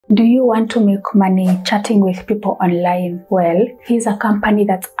Do you want to make money chatting with people online? Well, here's a company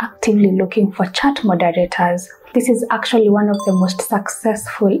that's actively looking for chat moderators. This is actually one of the most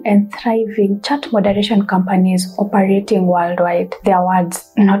successful and thriving chat moderation companies operating worldwide. Their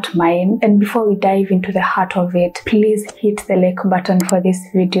words, not mine. And before we dive into the heart of it, please hit the like button for this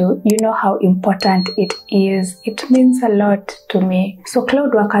video. You know how important it is. It means a lot to me. So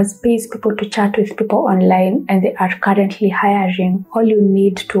Cloudworkers pays people to chat with people online, and they are currently hiring. All you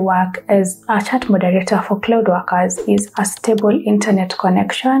need to work as a chat moderator for Cloudworkers is a stable internet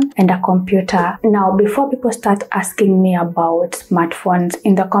connection and a computer. Now, before people start asking me about smartphones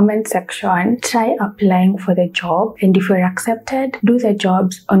in the comment section, try applying for the job, and if you're accepted, do the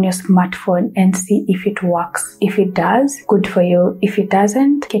jobs on your smartphone and see if it works. If it does, good for you. If it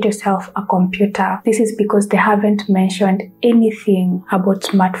doesn't, get yourself a computer. This is because they haven't mentioned anything about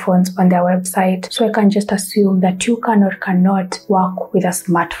smartphones on their website, so I can just assume that you can or cannot work with a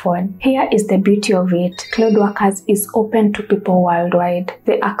smartphone. Here is the beauty of it. Cloudworkers is open to people worldwide.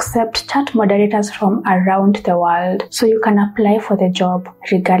 They accept chat moderators from around the world, so you can apply for the job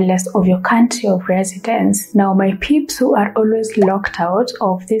regardless of your country of residence. Now, my peeps who are always locked out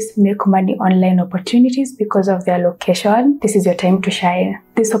of these make money online opportunities because of their location, this is your time to shine.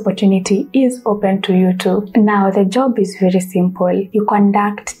 This opportunity is open to you too. Now, the job is very simple. You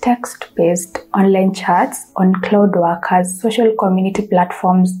conduct text-based online chats on Cloudworkers' social community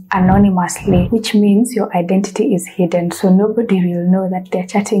platforms anonymously, which means your identity is hidden, so nobody will know that they're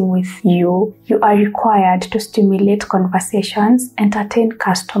chatting with you. You are required to stimulate conversations, entertain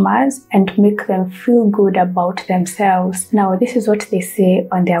customers, and make them feel good about themselves. Now, this is what they say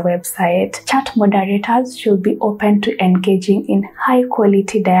on their website. Chat moderators should be open to engaging in high-quality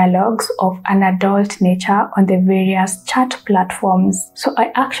dialogues of an adult nature on the various chat platforms. So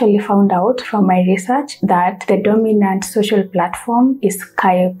I actually found out from my research that the dominant social platform is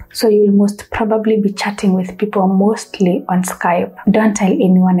Skype. So you'll most probably be chatting with people mostly on Skype. Don't tell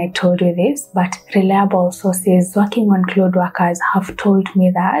anyone I told you this, but reliable sources working on Cloudworkers have told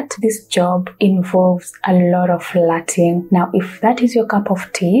me that this job involves a lot of flirting. Now, if that is your cup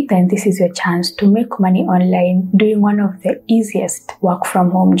of tea, then this is your chance to make money online doing one of the easiest work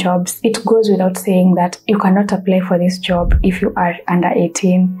from home jobs. It goes without saying that you cannot apply for this job if you are under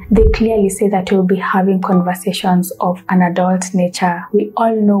 18. They clearly say that you'll be having conversations of an adult nature. We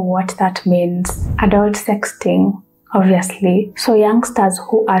all know what that means. Adult sexting, obviously. So youngsters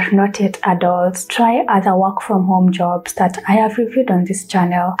who are not yet adults, try other work from home jobs that I have reviewed on this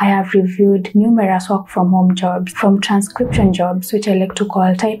channel. I have reviewed numerous work from home jobs, from transcription jobs, which I like to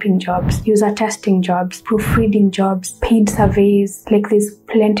call typing jobs, user testing jobs, proofreading jobs, paid surveys. Like, there's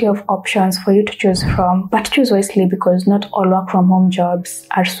plenty of options for you to choose from, but choose wisely because not all work from home jobs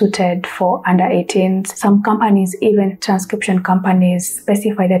are suited for under 18s. Some companies, even transcription companies,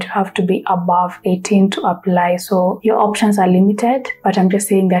 specify that you have to be above 18 to apply. So your options are limited, but I'm just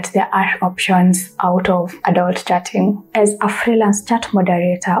saying that there are options out of adult chatting. As a freelance chat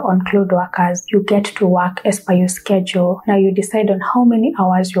moderator on Cloudworkers, you get to work as per your schedule. Now, you decide on how many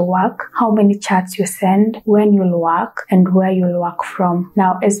hours you work, how many chats you send, when you'll work, and where you'll work from.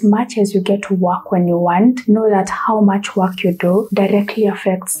 Now, as much as you get to work when you want, know that how much work you do directly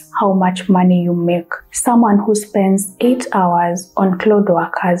affects how much money you make. Someone who spends 8 hours on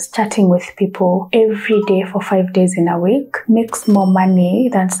Cloudworkers chatting with people every day for 5 days in a week makes more money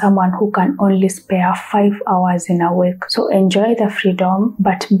than someone who can only spare 5 hours in a week. So enjoy the freedom,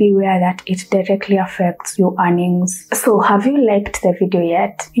 but beware that it directly affects your earnings. So have you liked the video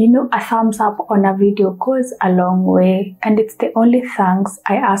yet? You know, a thumbs up on a video goes a long way, and it's the only thanks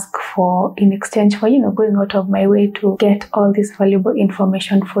I ask for in exchange for, going out of my way to get all this valuable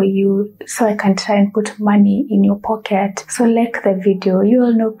information for you, so I can try and put money in your pocket. So like the video. You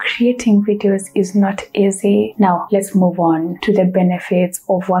all know creating videos is not easy. Now, let's move on to the benefits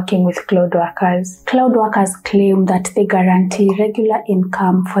of working with Cloudworkers. Cloudworkers claim that they guarantee regular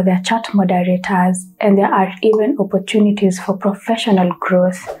income for their chat moderators, and there are even opportunities for professional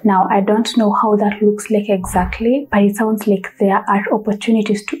growth. Now, I don't know how that looks like exactly, but it sounds like there are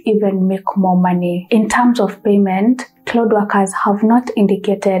opportunities to even make more money. In terms of payment, Cloudworkers have not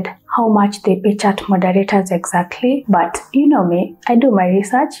indicated how much they pay chat moderators exactly, but you know me, I do my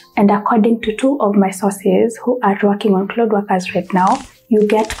research, and according to 2 of my sources who are working on Cloudworkers right now, you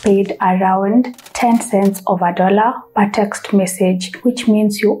get paid around 10 cents of a dollar per text message, which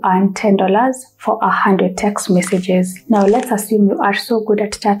means you earn $10 for 100 text messages. Now let's assume you are so good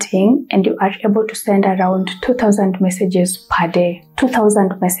at chatting and you are able to send around 2,000 messages per day.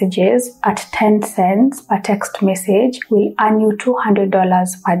 2,000 messages at 10 cents per text message will earn you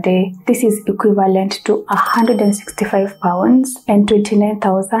 $200 per day. This is equivalent to £165 and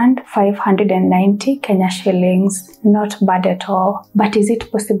 29,590 Kenya shillings. Not bad at all. But is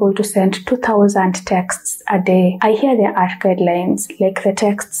it possible to send 2,000 texts a day? I hear there are guidelines, like the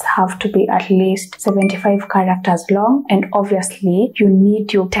texts have to be at least 75 characters long, and obviously you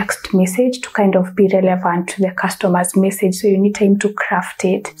need your text message to kind of be relevant to the customer's message, so you need time to craft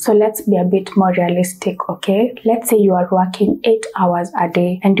it. So let's be a bit more realistic, okay? Let's say you are working 8 hours a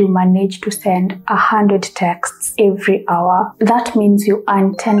day and you manage to send 100 texts every hour. That means you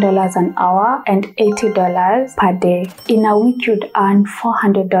earn $10 an hour and $80 per day. In a week you'd earn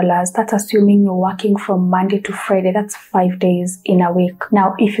 $400. That's assuming you're working from Monday to Friday. That's 5 days in a week.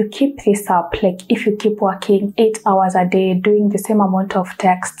 Now if you keep this up, like if you keep working 8 hours a day doing the same amount of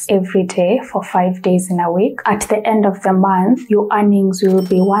texts every day for 5 days in a week, at the end of the month your earnings will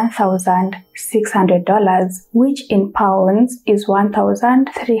be $1,600, which in pounds is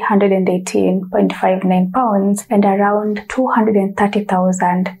 1,318.59 pounds and around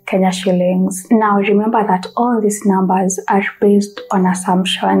 230,000 Kenya shillings. Now remember that all these numbers are based on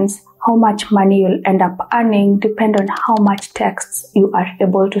assumptions. How much money you'll end up earning depends on how much texts you are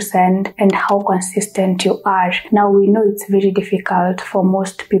able to send and how consistent you are. Now we know it's very difficult for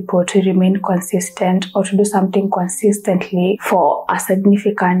most people to remain consistent or to do something consistently for a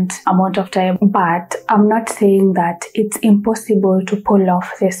significant amount of time, but I'm not saying that it's impossible to pull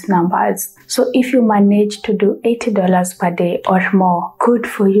off these numbers. So if you manage to do $80 per day or more, good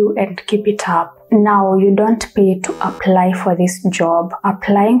for you and keep it up. Now, you don't pay to apply for this job.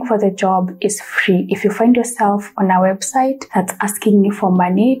 Applying for the job is free. If you find yourself on a website that's asking you for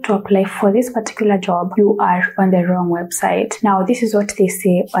money to apply for this particular job, you are on the wrong website. Now, this is what they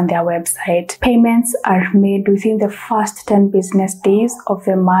say on their website. Payments are made within the first 10 business days of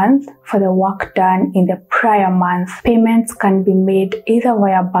the month for the work done in the prior month. Payments can be made either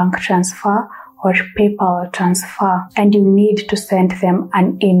via bank transfer or PayPal transfer, and you need to send them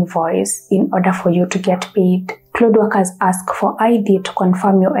an invoice in order for you to get paid. Cloud workers ask for ID to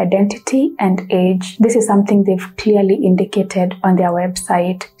confirm your identity and age. This is something they've clearly indicated on their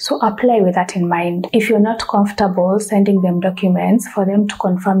website, so apply with that in mind. If you're not comfortable sending them documents for them to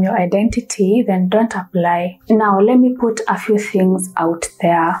confirm your identity, then don't apply. Now, let me put a few things out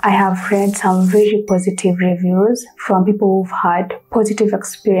there. I have read some very positive reviews from people who've had positive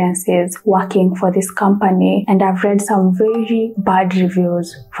experiences working for this company, and I've read some very bad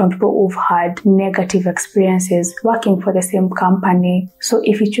reviews from people who've had negative experiences working for the same company. So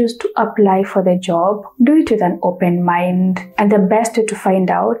if you choose to apply for the job, do it with an open mind. And the best way to find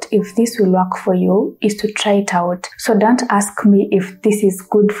out if this will work for you is to try it out. So don't ask me if this is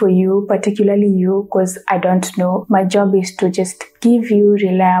good for you, particularly you, because I don't know. My job is to just give you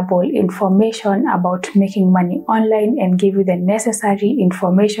reliable information about making money online and give you the necessary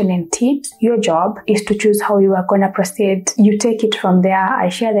information and tips. Your job is to choose how you are going to proceed. You take it from there. I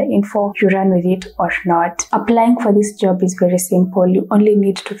share the info, you run with it or not. Applying for this job is very simple. You only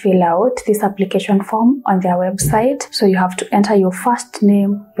need to fill out this application form on their website. So you have to enter your first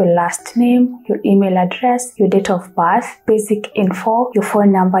name, your last name, your email address, your date of birth, basic info, your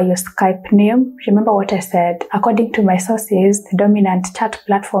phone number, your Skype name. Remember what I said. According to my sources, the dominant chat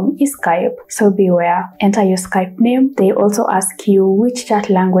platform is Skype, so beware. Enter your Skype name. They also ask you which chat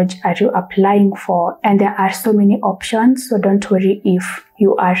language are you applying for, and there are so many options, so don't worry if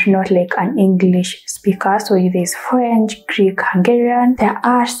you are not like an English speaker. So there's French, Greek, Hungarian. There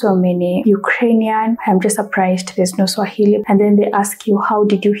are so many. Ukrainian. I'm just surprised there's no Swahili. And then they ask you, how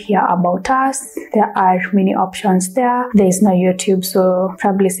did you hear about us? There are many options there. There's no YouTube, so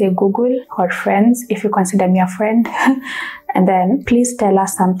probably say Google or friends if you consider me a friend. And then please tell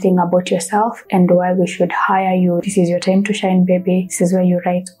us something about yourself and why we should hire you. This is your time to shine, baby. This is where you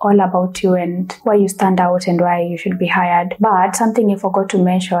write all about you and why you stand out and why you should be hired. But something I forgot to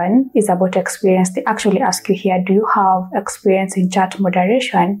mention is about experience. They actually ask you here, do you have experience in chat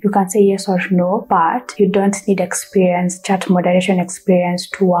moderation? You can say yes or no, but you don't need chat moderation experience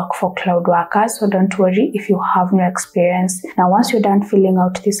to work for cloud workers. So don't worry if you have no experience. Now, once you're done filling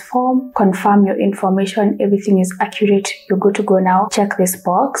out this form, confirm your information, everything is accurate, you good to go now. Check this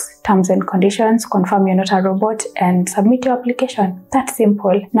box, terms and conditions, confirm you're not a robot, and submit your application. That's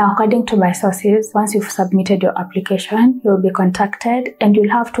simple. Now, according to my sources, once you've submitted your application, you'll be contacted and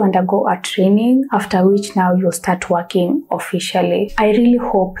you'll have to undergo a training, after which now you'll start working officially. I really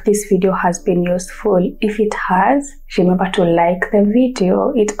hope this video has been useful. If it has, remember to like the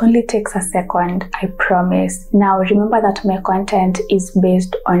video. It only takes a second, I promise. Now, remember that my content is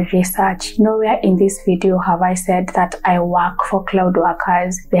based on research. Nowhere in this video have I said that I work for cloud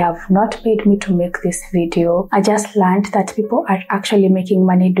workers. They have not paid me to make this video. I just learned that people are actually making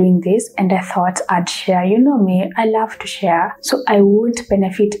money doing this, and I thought I'd share. You know me, I love to share. So I won't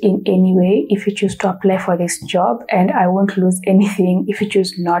benefit in any way if you choose to apply for this job, and I won't lose anything if you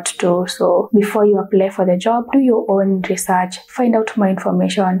choose not to. So before you apply for the job, do your own research, find out more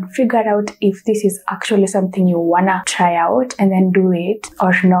information, figure out if this is actually something you wanna try out, and then do it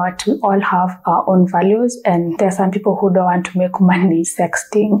or not. We all have our own values, and there are some people who don't want to make money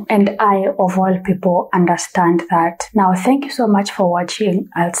sexting, and I, of all people, understand that. Now, thank you so much for watching.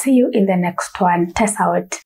 I'll see you in the next one. Tess out.